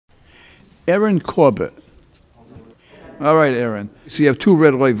Erin Corbett. All right, Erin. So you have 2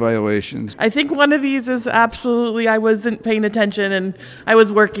 red light violations. I think one of these is absolutely I wasn't paying attention and I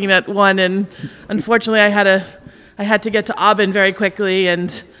was working at one, and unfortunately I had to get to Auburn very quickly,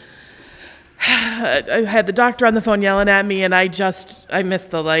 and I had the doctor on the phone yelling at me, and I missed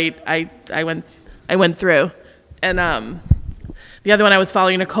the light. I went through, and the other one I was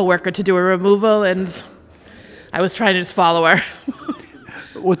following a coworker to do a removal, and I was trying to just follow her.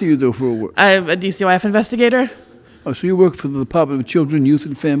 What do you do for work? I'm a DCYF investigator. Oh, so you work for the Department of Children, Youth,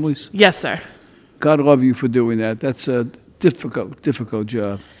 and Families? Yes, sir. God love you for doing that. That's a difficult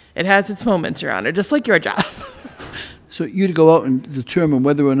job. It has its moments, Your Honor, just like your job. So you'd go out and determine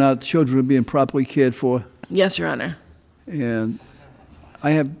whether or not children are being properly cared for? Yes, Your Honor. And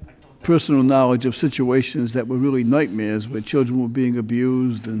I have personal knowledge of situations that were really nightmares where children were being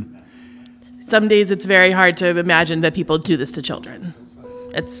abused. And some days it's very hard to imagine that people do this to children.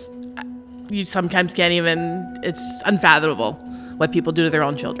 You sometimes can't even, it's unfathomable what people do to their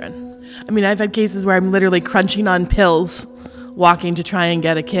own children. I mean, I've had cases where I'm literally crunching on pills, walking to try and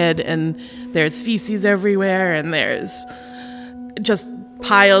get a kid, and there's feces everywhere, and there's just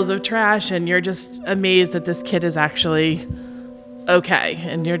piles of trash, and you're just amazed that this kid is actually okay,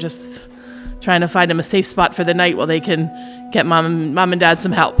 and you're just trying to find him a safe spot for the night while they can get mom and dad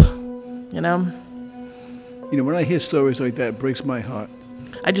some help, you know? You know, when I hear stories like that, it breaks my heart.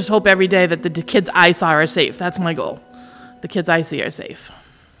 I just hope every day that the kids I saw are safe. That's my goal. The kids I see are safe.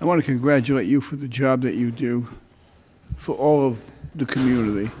 I want to congratulate you for the job that you do, for all of the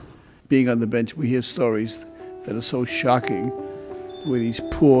community. Being on the bench, we hear stories that are so shocking, where these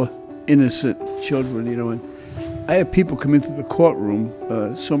poor, innocent children, you know. And I have people come into the courtroom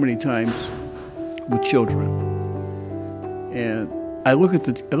so many times with children, and I look at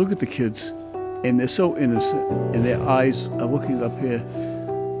the kids, and they're so innocent, and their eyes are looking up here.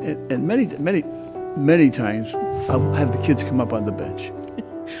 And many times, I'll have the kids come up on the bench.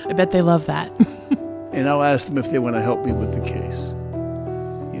 I bet they love that. And I'll ask them if they want to help me with the case.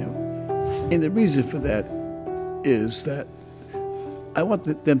 You know, and the reason for that is that I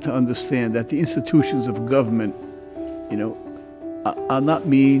want them to understand that the institutions of government, you know, are not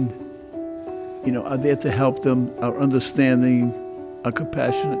mean. You know, are there to help them, are understanding, are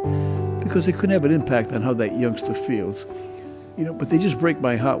compassionate, because it could have an impact on how that youngster feels. You know, but they just break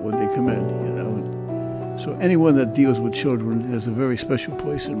my heart when they come in, you know. So anyone that deals with children has a very special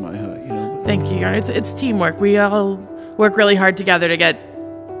place in my heart, you know. Thank you, Your Honor. It's teamwork. We all work really hard together to get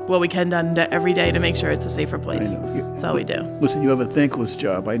what we can done every day to make sure it's a safer place. I know. That's all we do. Listen, you have a thankless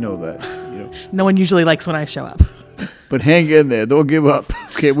job. I know that. You know. No one usually likes when I show up. But hang in there. Don't give up.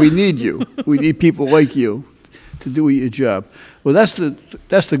 Okay, we need you. We need people like you to do your job. Well, that's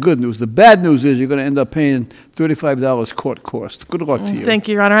the good news. The bad news is you're going to end up paying $35 court cost. Good luck to you. Thank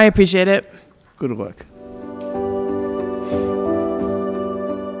you, Your Honor. I appreciate it. Good luck.